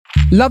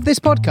Love this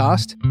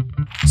podcast?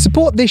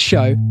 Support this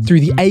show through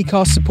the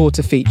Acast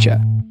supporter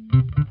feature.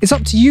 It's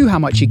up to you how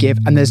much you give,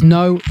 and there's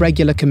no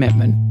regular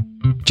commitment.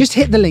 Just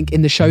hit the link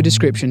in the show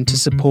description to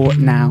support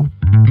now.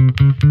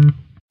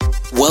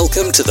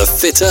 Welcome to the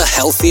Fitter,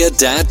 Healthier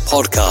Dad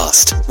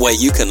podcast, where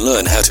you can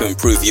learn how to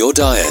improve your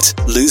diet,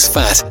 lose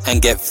fat, and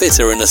get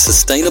fitter in a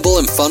sustainable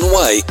and fun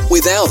way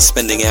without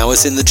spending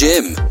hours in the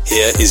gym.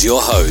 Here is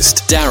your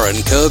host,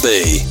 Darren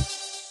Kirby.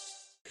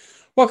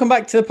 Welcome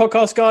back to the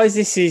podcast, guys.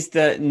 This is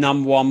the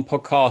number one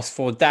podcast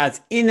for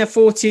dads in their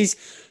 40s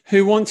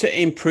who want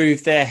to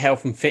improve their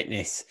health and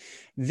fitness.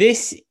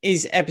 This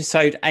is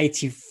episode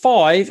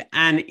 85,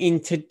 and in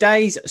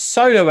today's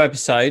solo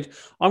episode,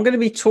 I'm going to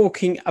be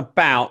talking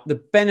about the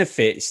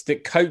benefits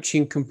that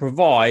coaching can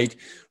provide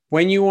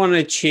when you want to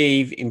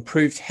achieve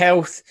improved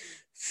health,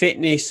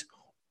 fitness,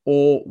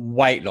 or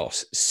weight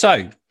loss.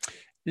 So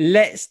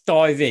let's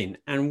dive in.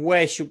 And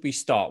where should we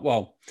start?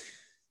 Well,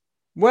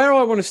 where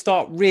I want to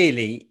start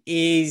really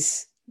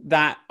is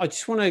that I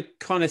just want to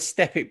kind of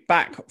step it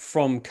back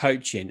from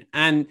coaching.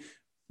 And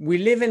we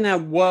live in a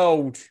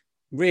world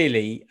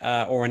really,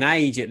 or an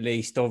age at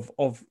least,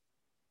 of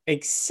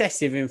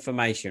excessive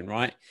information,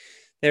 right?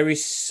 There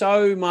is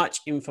so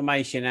much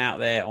information out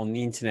there on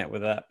the internet,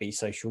 whether that be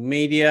social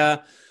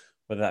media,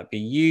 whether that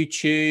be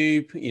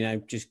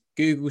YouTube, just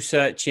Google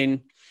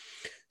searching.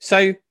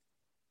 So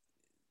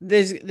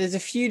there's a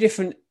few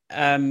different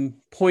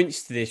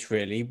points to this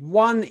really.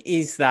 One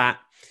is that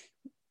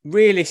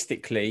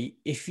realistically,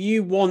 if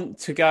you want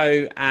to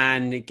go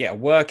and get a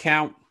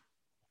workout,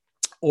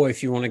 or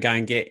if you want to go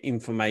and get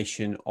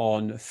information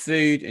on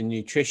food and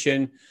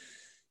nutrition,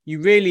 you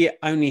really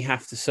only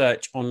have to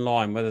search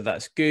online, whether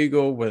that's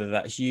Google, whether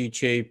that's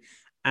YouTube,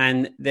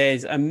 and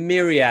there's a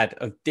myriad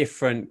of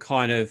different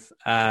kind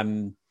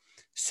of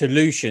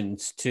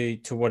solutions to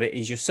what it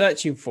is you're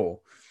searching for.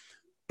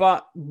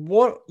 But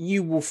what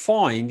you will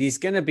find is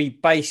going to be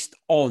based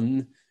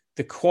on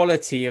the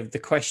quality of the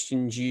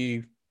questions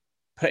you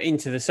put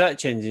into the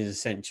search engines,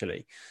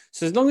 essentially.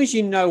 So as long as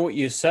you know what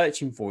you're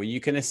searching for, you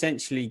can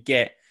essentially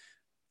get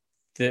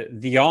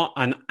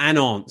an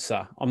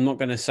answer. I'm not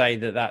going to say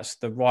that that's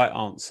the right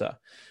answer.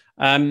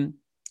 And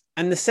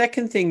the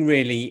second thing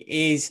really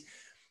is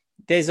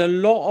there's a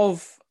lot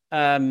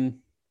of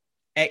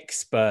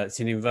experts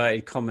in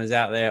inverted commas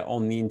out there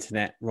on the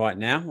internet right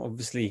now.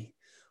 Obviously,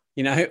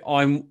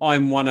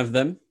 I'm one of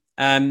them.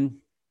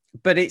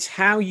 But it's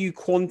how you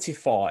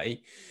quantify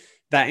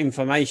that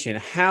information.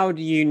 How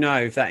do you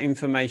know if that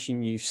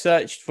information you've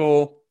searched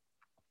for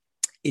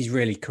is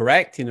really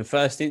correct in the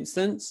first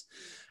instance?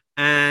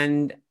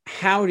 And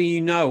how do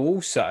you know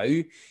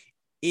also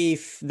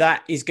if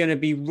that is going to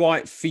be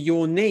right for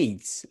your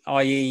needs,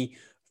 i.e.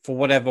 for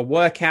whatever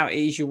workout it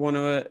is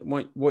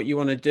what you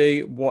want to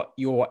do, what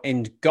your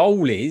end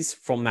goal is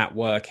from that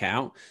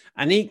workout,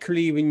 and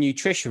equally with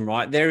nutrition,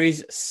 right? There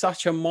is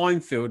such a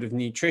minefield of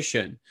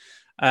nutrition.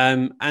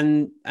 And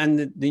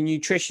the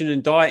nutrition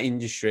and diet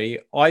industry,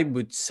 I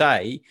would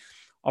say,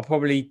 are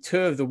probably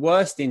two of the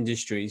worst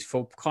industries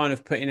for kind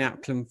of putting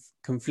out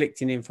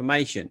conflicting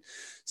information.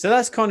 So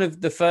that's kind of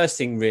the first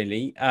thing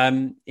really,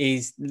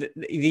 is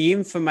the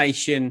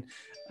information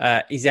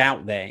is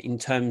out there in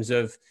terms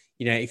of,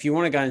 if you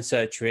want to go and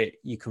search for it,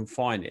 you can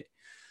find it.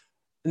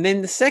 And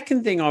then the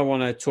second thing I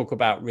want to talk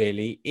about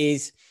really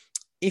is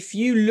if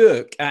you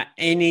look at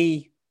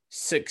any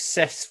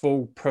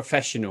successful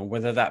professional,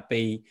 whether that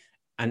be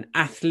an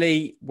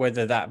athlete,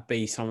 whether that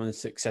be someone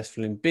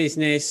successful in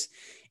business,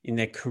 in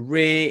their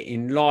career,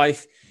 in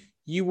life,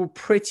 you will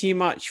pretty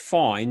much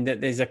find that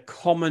there's a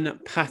common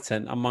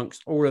pattern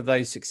amongst all of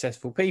those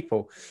successful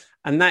people.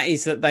 And that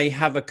is that they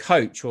have a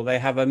coach, or they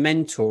have a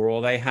mentor,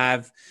 or they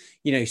have,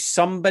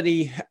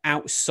 somebody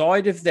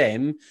outside of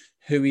them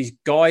who is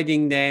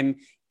guiding them,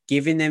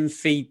 giving them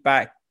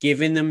feedback,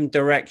 giving them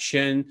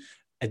direction,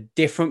 a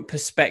different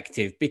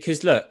perspective.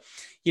 Because look,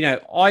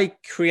 I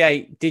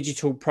create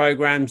digital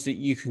programs that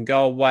you can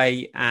go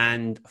away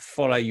and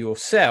follow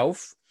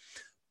yourself.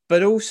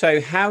 But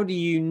also, how do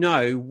you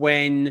know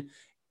when,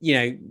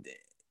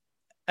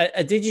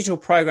 a digital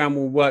program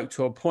will work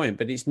to a point,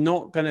 but it's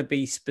not going to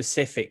be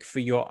specific for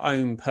your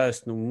own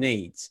personal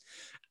needs.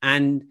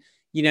 And,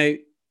 by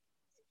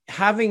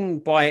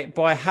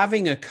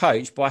having a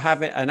coach, by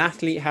having an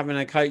athlete having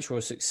a coach, or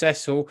a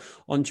successful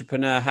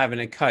entrepreneur having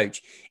a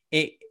coach,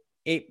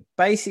 it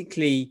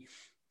basically,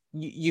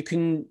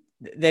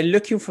 they're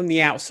looking from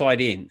the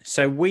outside in.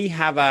 So we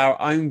have our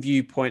own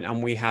viewpoint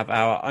and we have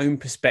our own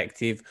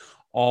perspective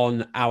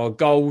on our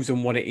goals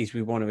and what it is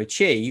we want to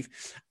achieve.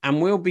 And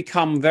we'll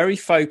become very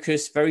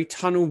focused, very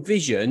tunnel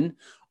vision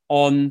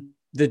on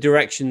the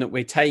direction that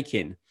we're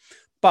taking.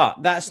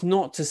 But that's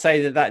not to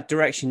say that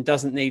direction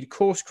doesn't need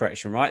course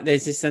correction, right?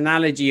 There's this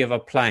analogy of a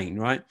plane,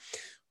 right?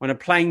 When a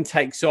plane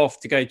takes off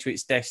to go to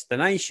its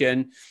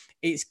destination,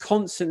 it's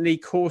constantly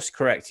course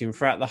correcting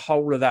throughout the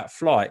whole of that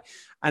flight.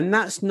 And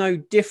that's no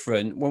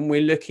different when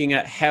we're looking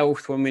at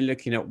health, when we're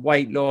looking at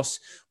weight loss,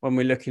 when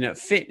we're looking at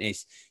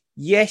fitness.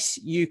 Yes,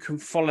 you can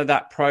follow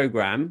that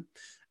program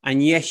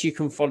And yes, you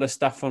can follow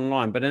stuff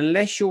online, but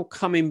unless you're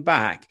coming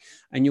back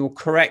and you're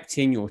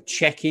correcting, you're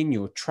checking,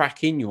 you're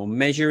tracking, you're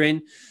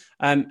measuring,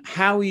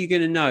 how are you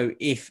going to know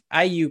if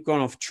A, you've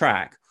gone off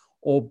track,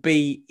 or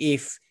B,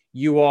 if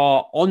you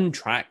are on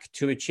track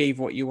to achieve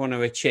what you want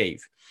to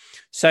achieve?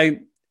 So,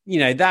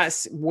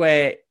 that's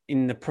where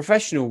in the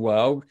professional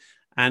world,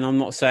 and I'm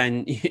not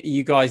saying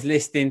you guys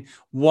listening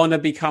want to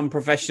become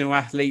professional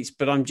athletes,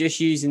 but I'm just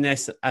using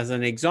this as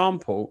an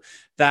example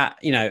that,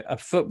 a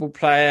football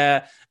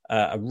player,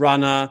 a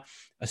runner,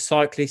 a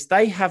cyclist,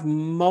 they have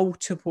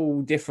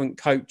multiple different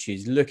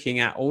coaches looking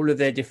at all of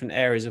their different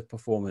areas of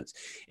performance.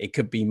 It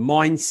could be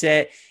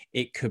mindset,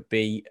 it could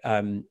be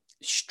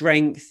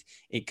strength,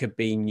 it could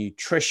be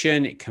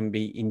nutrition, it can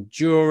be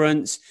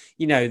endurance.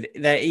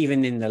 They're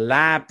even in the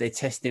lab, they're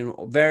testing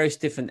various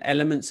different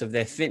elements of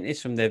their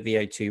fitness, from their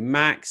VO2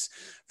 max,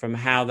 from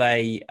how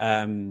they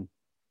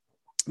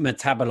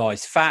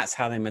metabolize fats,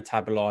 how they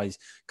metabolize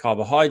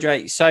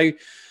carbohydrates. So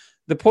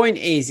the point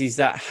is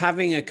that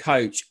having a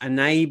coach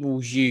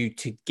enables you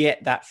to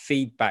get that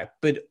feedback,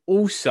 but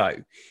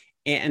also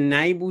it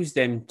enables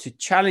them to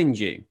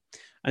challenge you.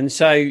 And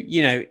so,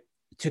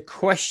 to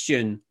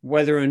question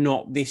whether or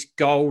not this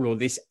goal or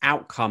this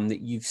outcome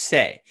that you've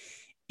set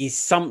is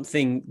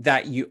something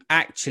that you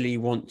actually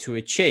want to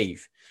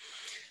achieve.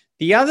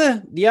 The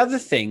other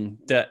thing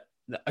that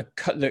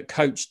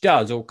coach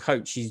does, or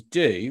coaches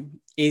do,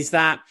 is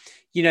that,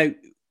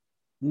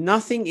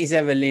 nothing is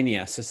ever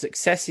linear. So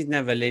success is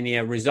never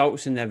linear.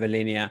 Results are never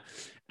linear.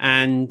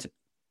 And,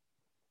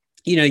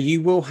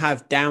 you will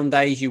have down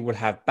days. You will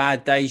have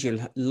bad days. Your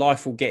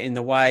life will get in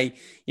the way.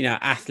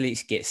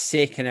 Athletes get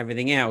sick and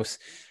everything else.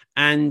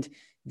 And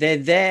they're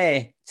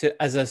there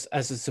as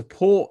a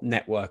support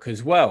network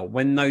as well.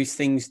 When those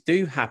things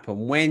do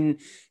happen, when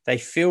they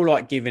feel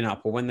like giving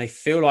up, or when they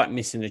feel like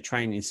missing a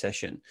training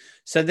session.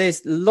 So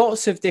there's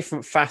lots of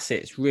different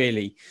facets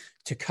really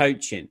to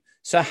coaching.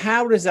 So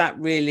how does that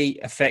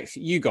really affect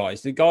you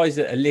guys, the guys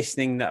that are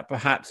listening that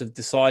perhaps have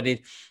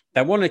decided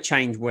they want to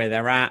change where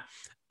they're at,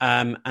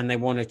 and they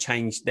want to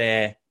change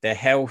their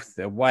health,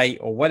 their weight,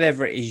 or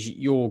whatever it is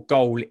your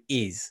goal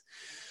is?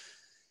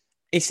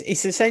 It's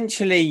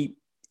essentially,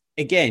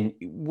 again,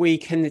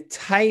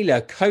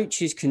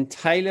 coaches can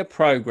tailor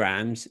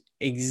programs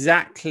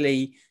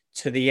exactly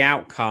to the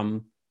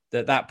outcome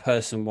that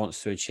person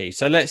wants to achieve.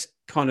 So let's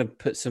kind of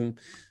put some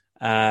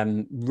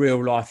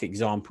real life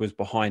examples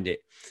behind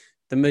it.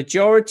 The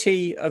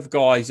majority of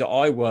guys that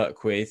I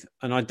work with,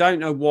 and I don't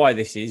know why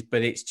this is,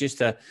 but it's just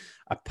a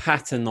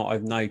pattern that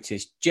I've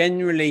noticed,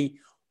 generally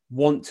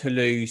want to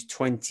lose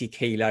 20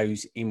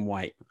 kilos in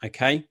weight.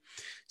 Okay.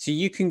 So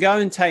you can go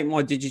and take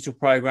my digital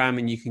program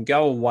and you can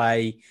go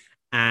away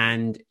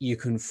and you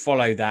can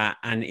follow that.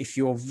 And if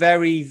you're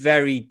very,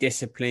 very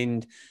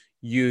disciplined,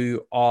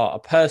 you are a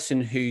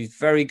person who's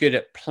very good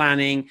at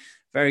planning,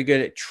 very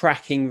good at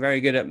tracking,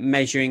 very good at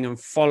measuring and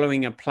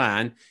following a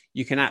plan,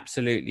 you can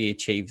absolutely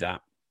achieve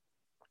that.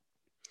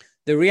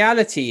 The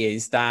reality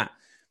is that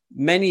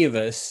many of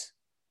us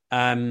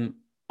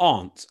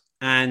aren't.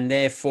 And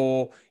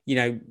therefore,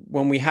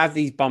 when we have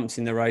these bumps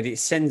in the road, it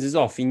sends us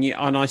off.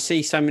 And I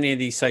see so many of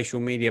these social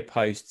media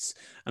posts,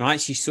 and I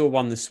actually saw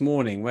one this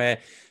morning where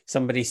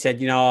somebody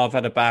said, I've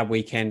had a bad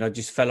weekend. I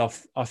fell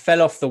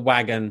off the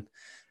wagon,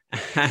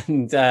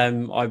 and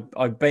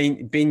I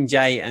binge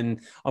ate, and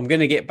I'm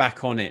going to get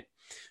back on it.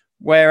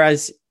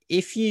 Whereas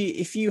if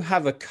you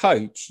have a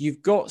coach,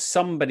 you've got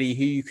somebody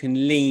who you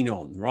can lean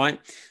on, right?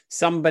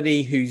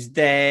 Somebody who's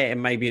there,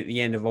 and maybe at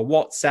the end of a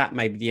WhatsApp,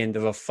 maybe the end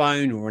of a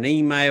phone or an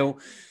email.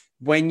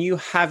 When you're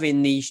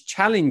having these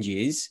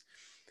challenges,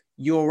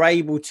 you're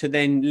able to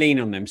then lean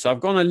on them. So I've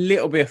gone a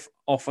little bit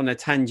off on a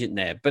tangent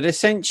there, but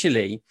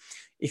essentially,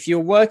 if you're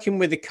working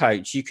with a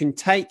coach, you can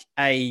take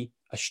a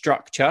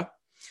structure,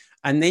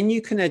 and then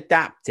you can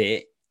adapt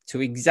it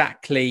to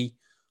exactly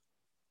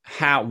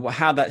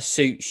how that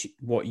suits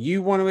what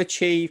you want to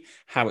achieve,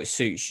 how it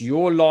suits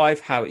your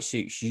life, how it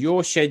suits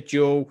your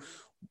schedule,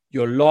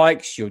 your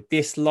likes, your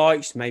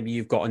dislikes. Maybe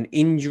you've got an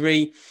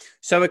injury.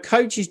 So a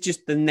coach is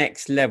just the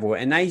next level.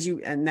 It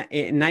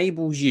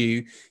enables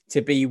you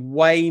to be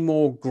way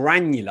more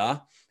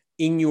granular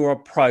in your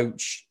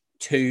approach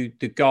to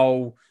the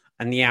goal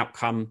and the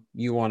outcome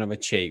you want to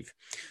achieve.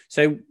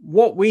 So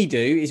what we do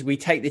is we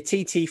take the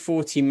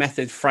TT40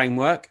 method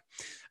framework,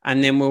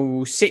 and then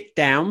we'll sit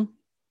down,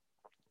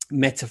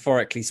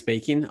 metaphorically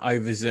speaking,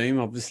 over Zoom,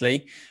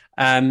 obviously,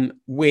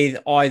 with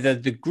either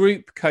the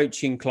group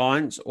coaching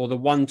clients or the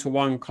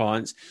one-to-one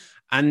clients.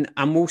 And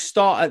we'll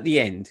start at the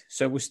end.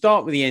 So we'll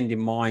start with the end in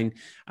mind,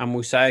 and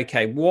we'll say,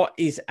 okay, what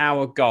is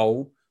our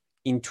goal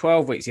in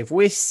 12 weeks? If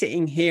we're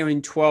sitting here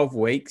in 12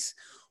 weeks,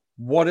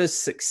 what does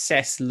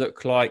success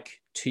look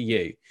like to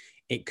you?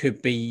 It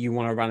could be you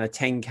want to run a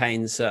 10K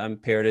in a certain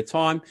period of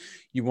time.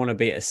 You want to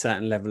be at a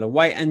certain level of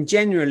weight. And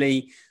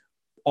generally,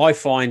 I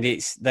find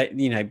it's that,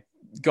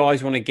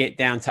 guys want to get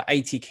down to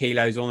 80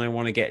 kilos, or they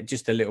want to get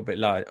just a little bit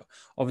lower.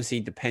 Obviously,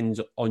 it depends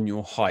on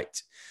your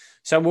height.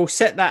 So we'll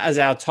set that as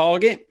our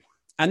target,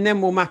 and then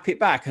we'll map it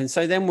back. And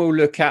so then we'll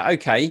look at,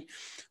 okay,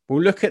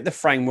 we'll look at the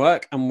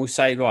framework and we'll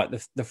say, right,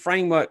 the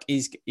framework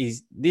is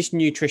this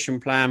nutrition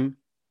plan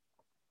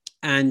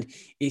and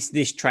it's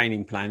this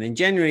training plan. And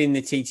generally in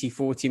the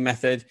TT40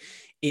 method,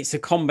 it's a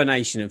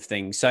combination of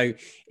things. So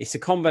it's a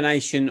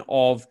combination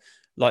of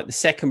like the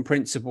second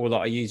principle that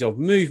I use of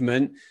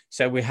movement.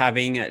 So we're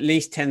having at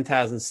least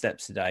 10,000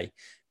 steps a day.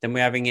 Then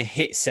we're having a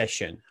HIIT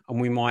session,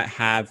 and we might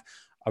have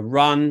a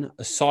run,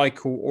 a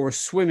cycle, or a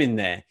swim in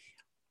there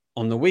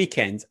on the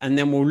weekends. And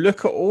then we'll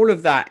look at all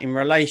of that in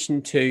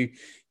relation to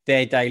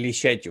their daily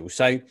schedule.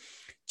 So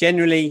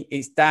generally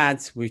it's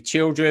dads with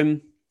children,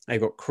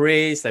 they've got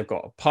careers, they've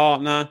got a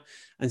partner.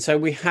 And so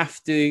we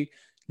have to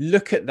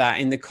look at that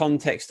in the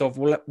context of,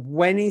 well,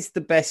 when is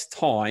the best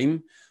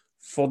time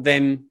for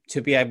them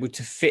to be able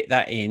to fit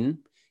that in?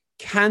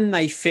 Can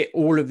they fit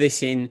all of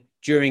this in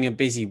during a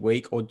busy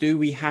week, or do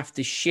we have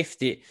to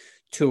shift it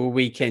to a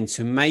weekend?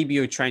 So maybe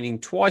you're training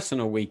twice on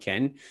a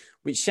weekend,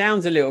 which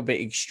sounds a little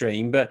bit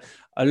extreme, but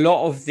a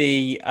lot of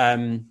the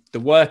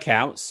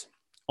workouts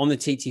on the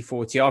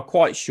TT40 are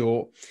quite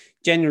short,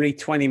 generally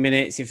 20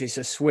 minutes. If it's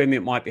a swim,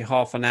 it might be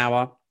half an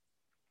hour.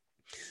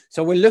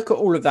 So we'll look at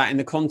all of that in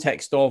the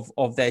context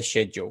of their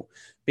schedule,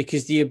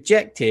 because the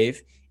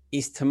objective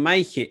is to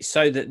make it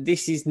so that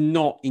this is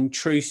not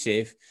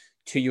intrusive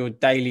to your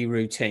daily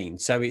routine.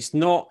 So it's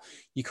not,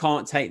 you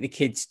can't take the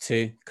kids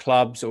to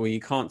clubs, or you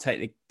can't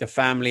take the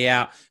family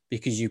out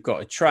because you've got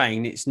to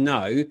train. It's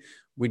no,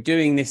 we're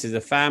doing this as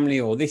a family,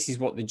 or this is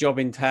what the job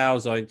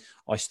entails. I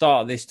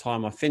start at this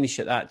time, I finish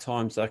at that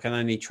time, so I can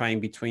only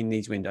train between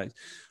these windows.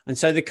 And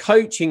so the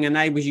coaching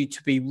enables you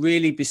to be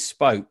really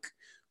bespoke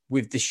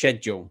with the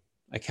schedule.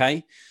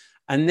 Okay.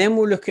 And then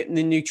we'll look at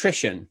the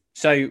nutrition.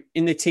 So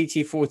in the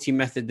TT40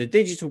 method, the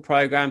digital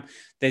program,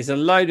 there's a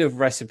load of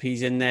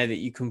recipes in there that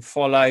you can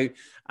follow.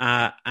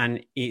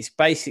 And it's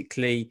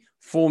basically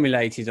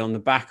formulated on the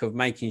back of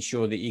making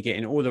sure that you're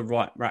getting all the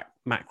right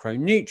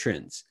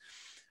macronutrients.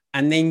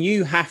 And then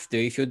you have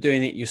to, if you're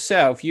doing it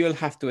yourself, you'll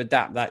have to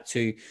adapt that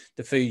to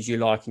the foods you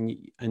like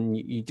and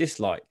you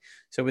dislike.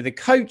 So with the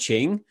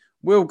coaching,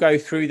 we'll go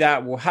through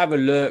that. We'll have a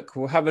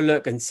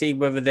look and see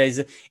whether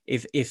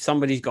if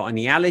somebody's got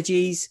any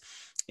allergies,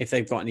 if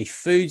they've got any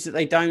foods that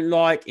they don't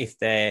like, if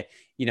they're,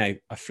 a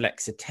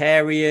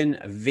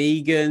flexitarian, a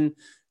vegan,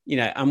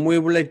 and we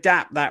will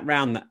adapt that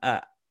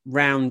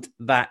round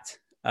that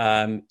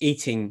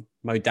eating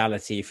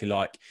modality, if you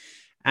like.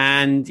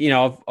 And,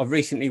 I've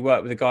recently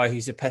worked with a guy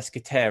who's a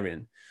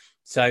pescatarian.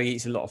 So he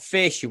eats a lot of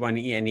fish. He won't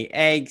eat any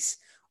eggs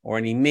or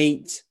any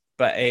meat,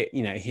 but,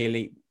 he'll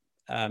eat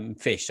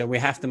fish. So we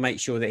have to make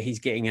sure that he's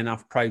getting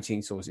enough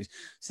protein sources.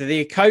 So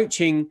the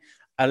coaching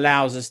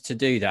allows us to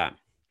do that.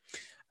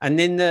 And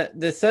then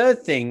the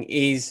third thing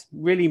is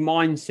really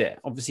mindset.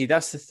 Obviously,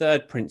 that's the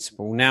third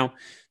principle. Now,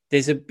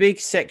 there's a big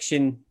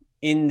section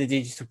in the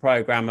digital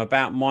program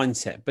about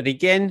mindset. But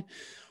again,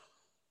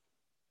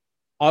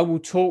 I will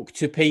talk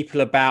to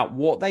people about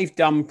what they've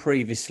done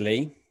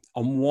previously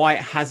and why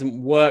it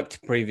hasn't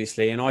worked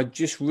previously. And I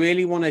just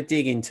really want to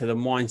dig into the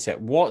mindset.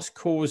 What's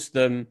caused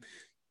them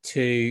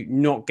to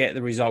not get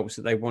the results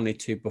that they wanted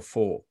to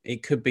before?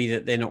 It could be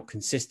that they're not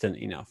consistent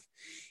enough.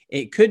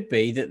 It could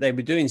be that they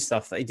were doing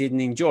stuff they didn't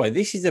enjoy.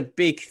 This is a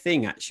big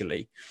thing,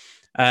 actually.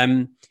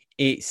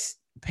 It's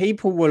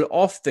people will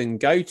often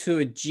go to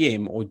a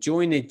gym or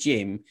join a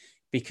gym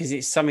because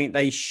it's something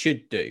they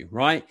should do,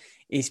 right?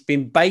 It's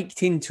been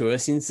baked into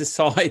us in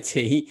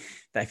society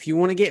that if you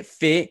want to get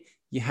fit,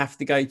 you have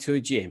to go to a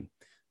gym.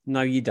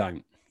 No, you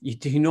don't. You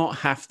do not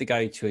have to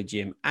go to a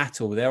gym at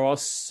all. There are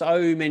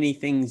so many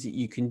things that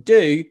you can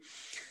do,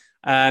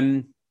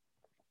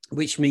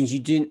 which means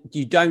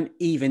you don't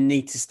even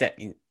need to step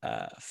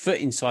foot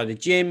inside a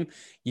gym.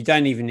 You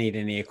don't even need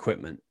any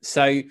equipment.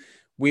 So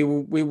we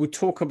will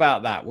talk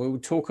about that. We will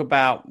talk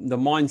about the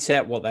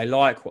mindset, what they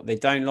like, what they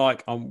don't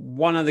like.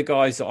 One of the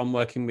guys that I'm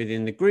working with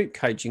in the group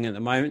coaching at the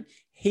moment,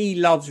 he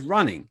loves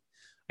running.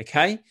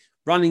 Okay.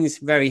 Running is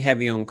very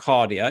heavy on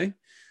cardio.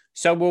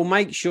 So we'll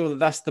make sure that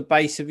that's the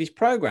base of his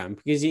program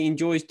because he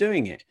enjoys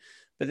doing it.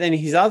 But then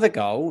his other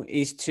goal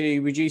is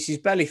to reduce his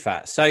belly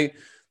fat. So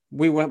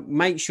we will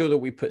make sure that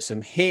we put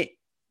some HIIT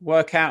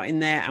workout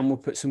in there and we'll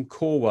put some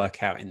core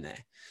workout in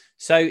there.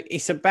 So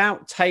it's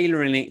about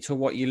tailoring it to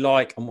what you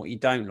like and what you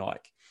don't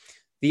like.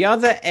 The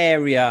other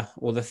area,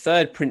 or the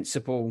third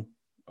principle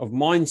of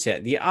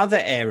mindset, the other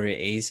area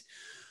is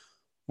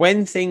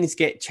when things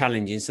get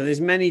challenging. So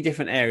there's many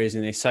different areas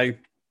in this. So,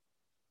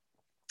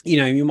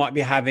 you might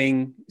be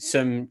having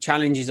some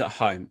challenges at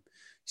home.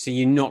 So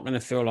you're not going to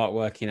feel like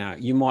working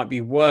out. You might be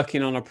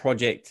working on a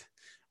project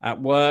at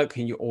work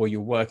or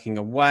you're working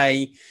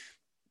away,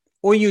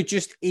 or you're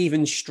just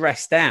even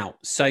stressed out.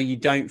 So you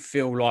don't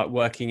feel like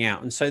working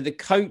out. And so the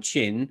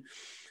coaching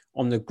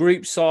on the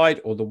group side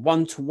or the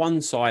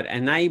one-to-one side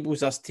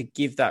enables us to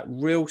give that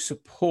real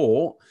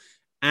support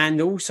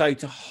and also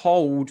to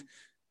hold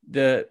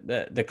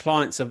the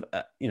clients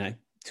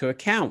to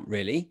account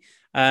really.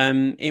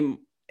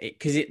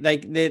 Because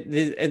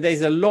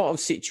there's a lot of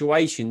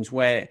situations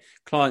where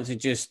clients are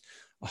just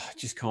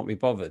can't be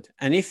bothered.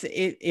 And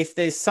if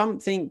there's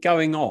something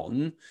going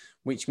on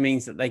which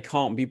means that they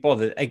can't be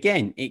bothered.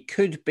 Again, it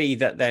could be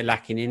that they're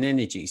lacking in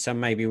energy. So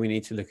maybe we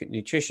need to look at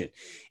nutrition.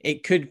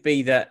 It could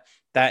be that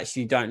they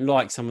actually don't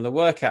like some of the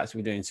workouts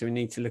we're doing. So we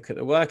need to look at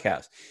the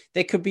workouts.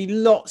 There could be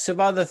lots of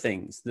other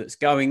things that's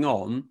going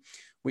on,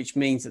 which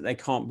means that they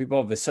can't be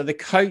bothered. So the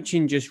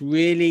coaching just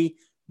really,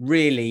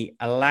 really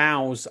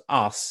allows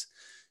us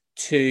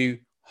to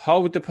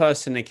hold the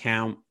person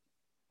account,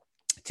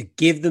 to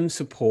give them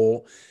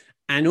support.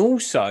 And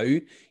also,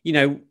 you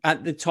know,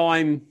 at the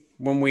time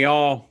when we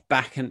are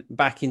back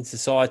in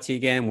society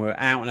again, we're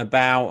out and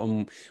about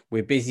and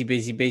we're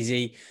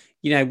busy,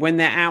 you know, when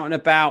they're out and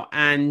about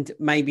and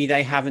maybe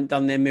they haven't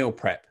done their meal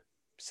prep,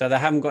 so they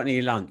haven't got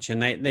any lunch,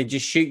 and they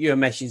just shoot you a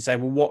message and say,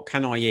 well, what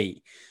can I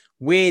eat?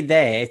 We're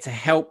there to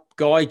help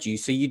guide you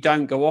so you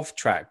don't go off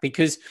track,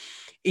 because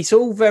it's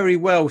all very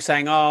well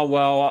saying, oh,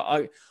 well,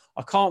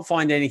 I can't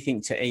find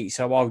anything to eat,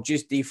 so I'll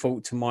just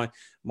default to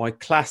my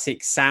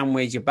classic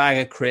sandwich, a bag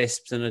of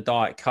crisps and a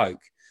Diet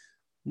Coke.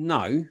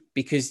 No,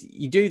 because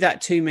you do that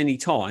too many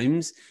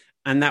times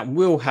and that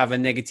will have a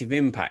negative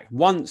impact.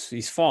 Once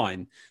is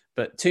fine,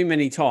 but too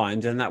many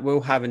times and that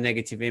will have a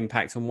negative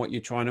impact on what you're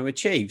trying to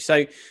achieve.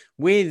 So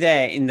we're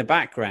there in the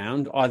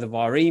background, either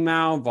via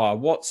email, via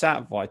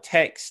WhatsApp, via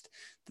text.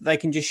 They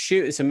can just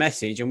shoot us a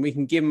message and we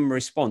can give them a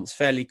response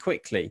fairly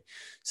quickly.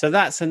 So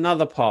that's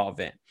another part of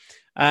it.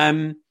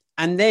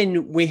 And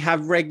then we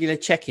have regular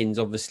check-ins,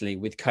 obviously,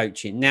 with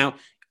coaching. Now,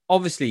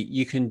 obviously,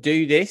 you can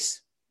do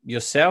this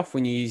yourself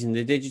when you're using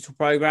the digital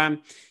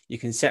program. You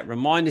can set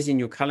reminders in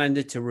your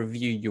calendar to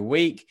review your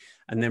week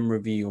and then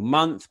review your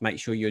month. Make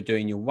sure you're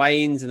doing your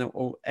weigh-ins and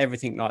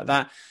everything like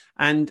that.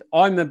 And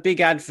I'm a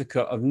big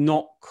advocate of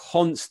not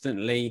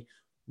constantly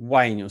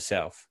weighing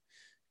yourself,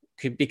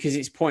 because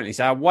it's pointless.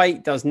 Our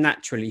weight does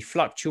naturally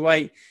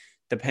fluctuate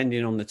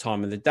depending on the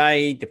time of the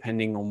day,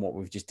 depending on what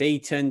we've just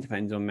eaten,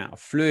 depending on the amount of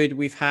fluid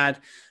we've had.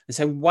 And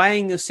so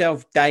weighing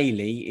yourself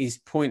daily is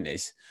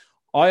pointless.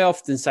 I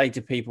often say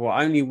to people,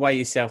 only weigh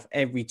yourself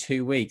every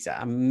 2 weeks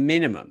at a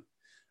minimum.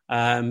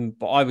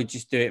 But I would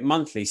just do it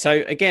monthly.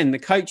 So again, the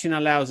coaching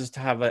allows us to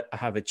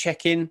have a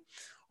check-in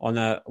on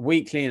a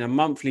weekly and a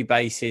monthly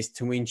basis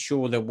to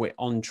ensure that we're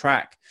on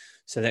track,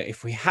 so that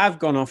if we have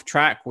gone off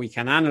track, we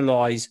can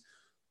analyze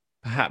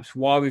perhaps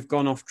why we've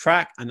gone off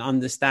track and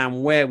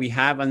understand where we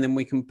have, and then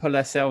we can pull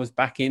ourselves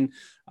back in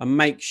and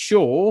make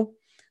sure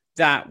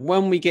that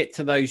when we get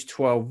to those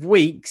 12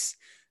 weeks,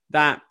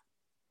 that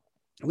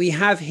we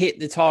have hit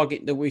the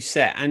target that we've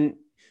set. And,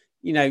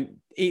 you know,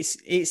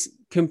 it's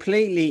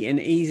completely and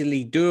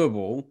easily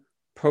doable,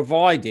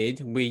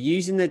 provided we're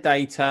using the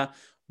data,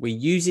 we're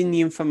using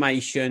the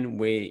information,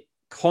 we're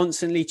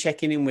constantly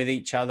checking in with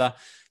each other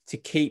to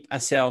keep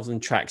ourselves on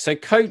track. So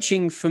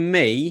coaching for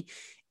me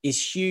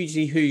is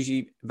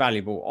hugely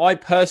valuable. I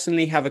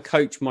personally have a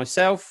coach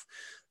myself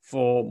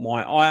for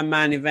my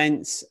Ironman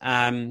events.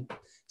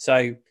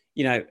 So,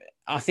 you know,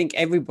 I think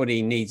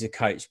everybody needs a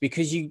coach,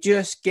 because you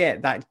just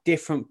get that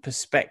different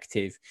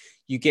perspective.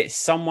 You get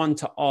someone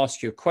to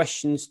ask your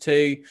questions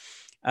to,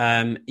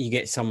 you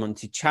get someone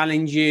to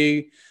challenge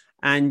you,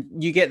 and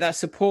you get that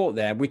support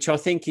there, which I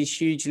think is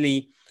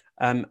hugely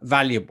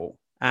valuable.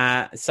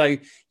 So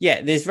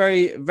yeah, there's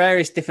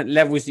various different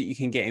levels that you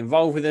can get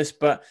involved with us,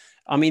 but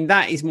I mean,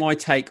 that is my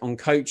take on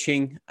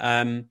coaching.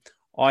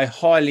 I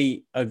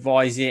highly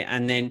advise it.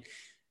 And then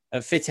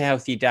at Fitter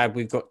Healthier Dad,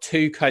 we've got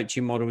 2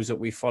 coaching models that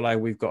we follow.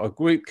 We've got a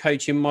group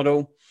coaching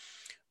model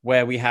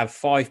where we have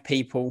 5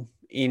 people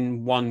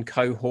in one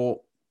cohort,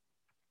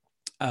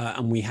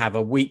 and we have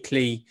a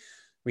weekly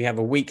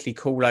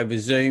call over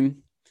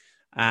Zoom,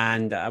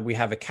 and we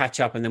have a catch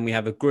up, and then we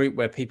have a group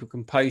where people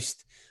can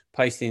post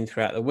in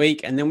throughout the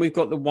week. And then we've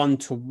got the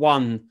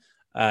one-to-one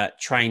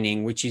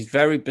training, which is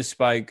very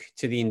bespoke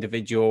to the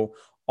individual.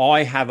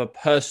 I have a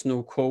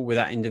personal call with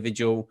that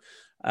individual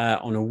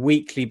on a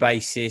weekly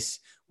basis.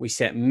 We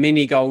set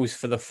mini goals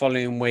for the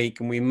following week,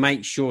 and we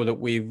make sure that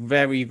we're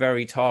very,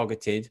 very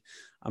targeted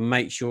and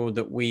make sure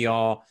that we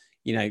are,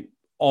 you know,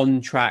 on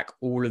track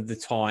all of the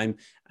time.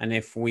 And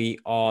if we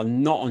are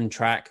not on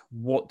track,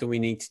 what do we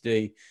need to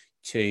do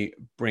to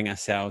bring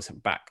ourselves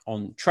back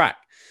on track?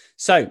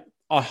 So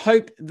I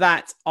hope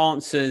that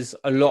answers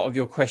a lot of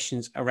your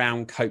questions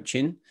around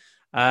coaching.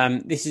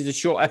 This is a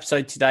short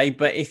episode today,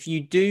 but if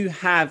you do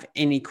have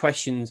any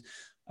questions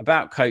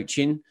about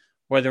coaching,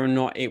 whether or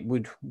not it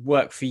would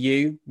work for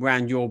you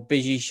around your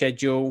busy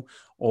schedule,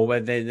 or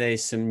whether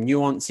there's some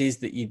nuances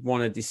that you'd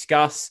want to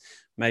discuss,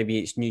 maybe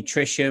it's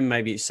nutrition,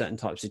 maybe it's certain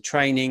types of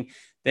training,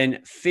 then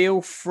feel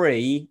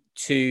free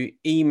to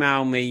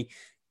email me,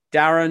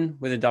 Darren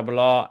with a double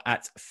R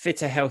at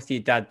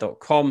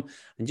fitterhealthierdad.com,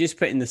 and just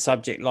put in the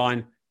subject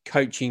line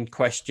coaching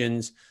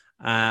questions,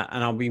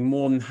 and I'll be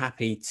more than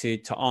happy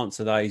to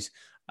answer those,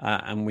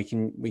 and we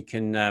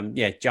can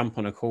jump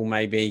on a call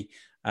maybe,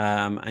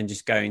 and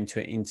just go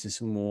into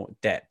some more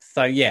depth.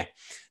 So yeah,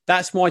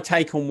 that's my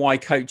take on why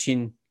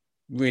coaching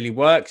really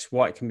works,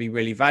 why it can be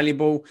really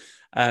valuable.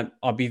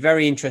 I'll be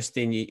very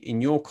interested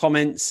in your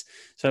comments.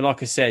 So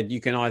like I said, you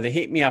can either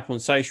hit me up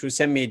on social,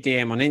 send me a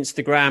DM on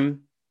Instagram,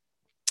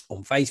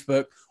 on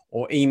Facebook,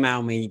 or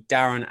email me,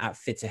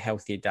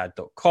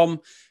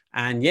 darren@fitterhealthierdad.com.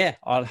 And yeah,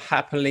 I'll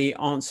happily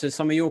answer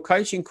some of your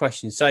coaching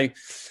questions. So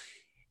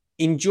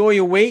enjoy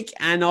your week,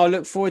 and I'll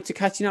look forward to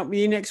catching up with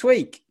you next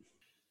week.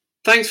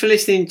 Thanks for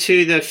listening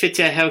to the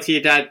Fitter,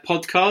 Healthier Dad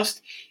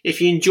podcast.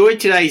 If you enjoyed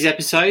today's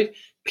episode,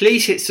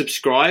 please hit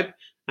subscribe,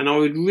 and I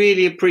would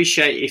really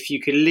appreciate if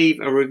you could leave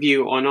a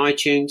review on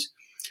iTunes.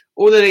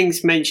 All the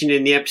links mentioned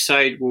in the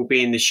episode will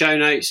be in the show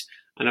notes,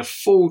 and a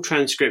full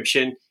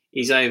transcription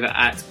is over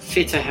at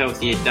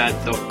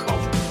fitterhealthierdad.com.